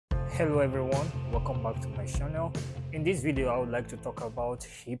Hello everyone, welcome back to my channel. In this video I would like to talk about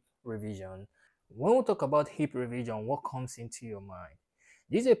hip revision. When we talk about hip revision, what comes into your mind?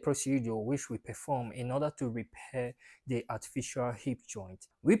 This is a procedure which we perform in order to repair the artificial hip joint.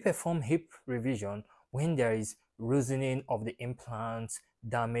 We perform hip revision when there is loosening of the implants,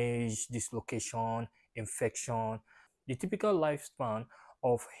 damage, dislocation, infection. The typical lifespan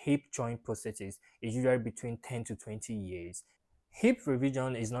of hip joint prosthesis is usually between 10 to 20 years. Hip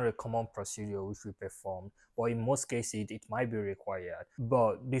revision is not a common procedure which we perform, but in most cases it might be required.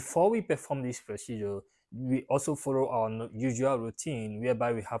 But before we perform this procedure, we also follow our usual routine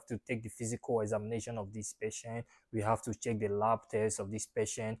whereby we have to take the physical examination of this patient, we have to check the lab tests of this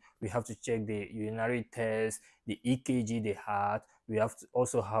patient, we have to check the urinary test, the EKG they had, we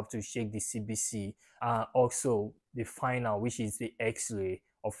also have to check the CBC, and also the final, which is the X-ray,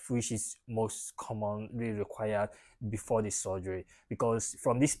 of which is most commonly required before the surgery, because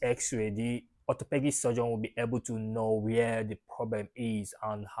from this X-ray the orthopedic surgeon will be able to know where the problem is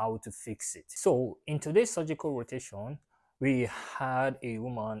and how to fix it. So in today's surgical rotation, we had a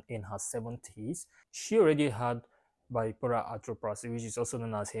woman in her 70s. She already had bipolar arthroplasty, which is also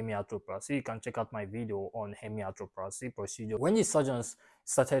known as hemiarthroplasty. You can check out my video on hemiarthroplasty procedure. When the surgeons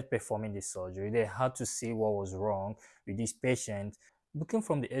started performing the surgery, they had to see what was wrong with this patient. Looking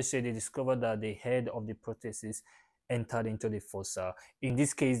from the X-ray, they discovered that the head of the prosthesis entered into the fossa. In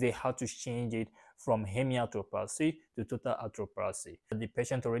this case, they had to change it from hemiarthroplasty to total arthroplasty. The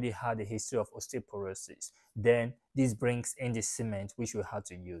patient already had a history of osteoporosis. Then this brings in the cement which we had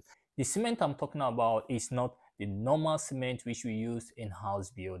to use. The cement I'm talking about is not the normal cement which we use in house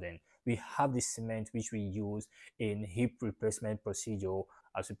building. We have the cement which we use in hip replacement procedure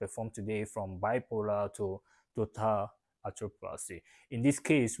as we perform today, from bipolar to total arthroplasty. In this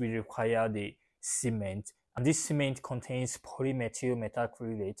case, we require the cement, and this cement contains polymethyl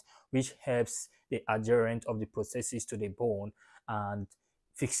methacrylate, which helps the adherence of the prosthesis to the bone and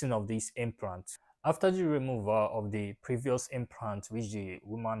fixing of these implants. After the removal of the previous implant which the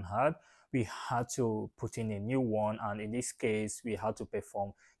woman had, we had to put in a new one, and in this case we had to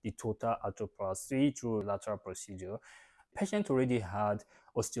perform the total arthroplasty through lateral procedure. The patient already had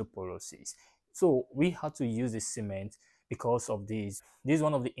osteoporosis, so we had to use the cement because of this. This is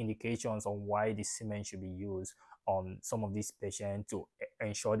one of the indications on why the cement should be used on some of these patients to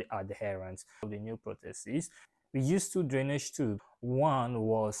ensure the adherence of the new prosthesis. We used two drainage tubes. One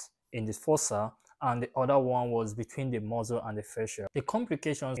was in the fossa and the other one was between the muscle and the fascia. The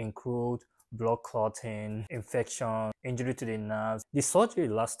complications include blood clotting, infection, injury to the nerves. The surgery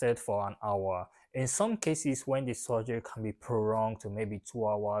lasted for an hour. In some cases, when the surgery can be prolonged to maybe 2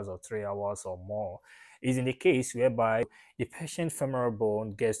 hours or 3 hours or more, is in the case whereby the patient's femoral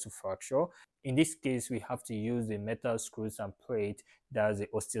bone gets to fracture. In this case, we have to use the metal screws and plate. That's the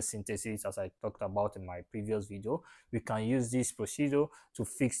osteosynthesis, as I talked about in my previous video. We can use this procedure to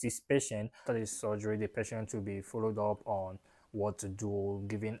fix this patient. After the surgery, the patient will be followed up on what to do,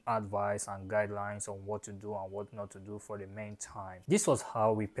 giving advice and guidelines on what to do and what not to do for the meantime. This was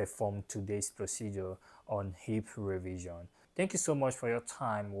how we performed today's procedure on hip revision. Thank you so much for your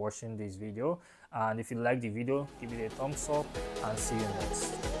time watching this video, and if you like the video, give it a thumbs up and see you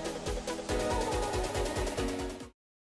next.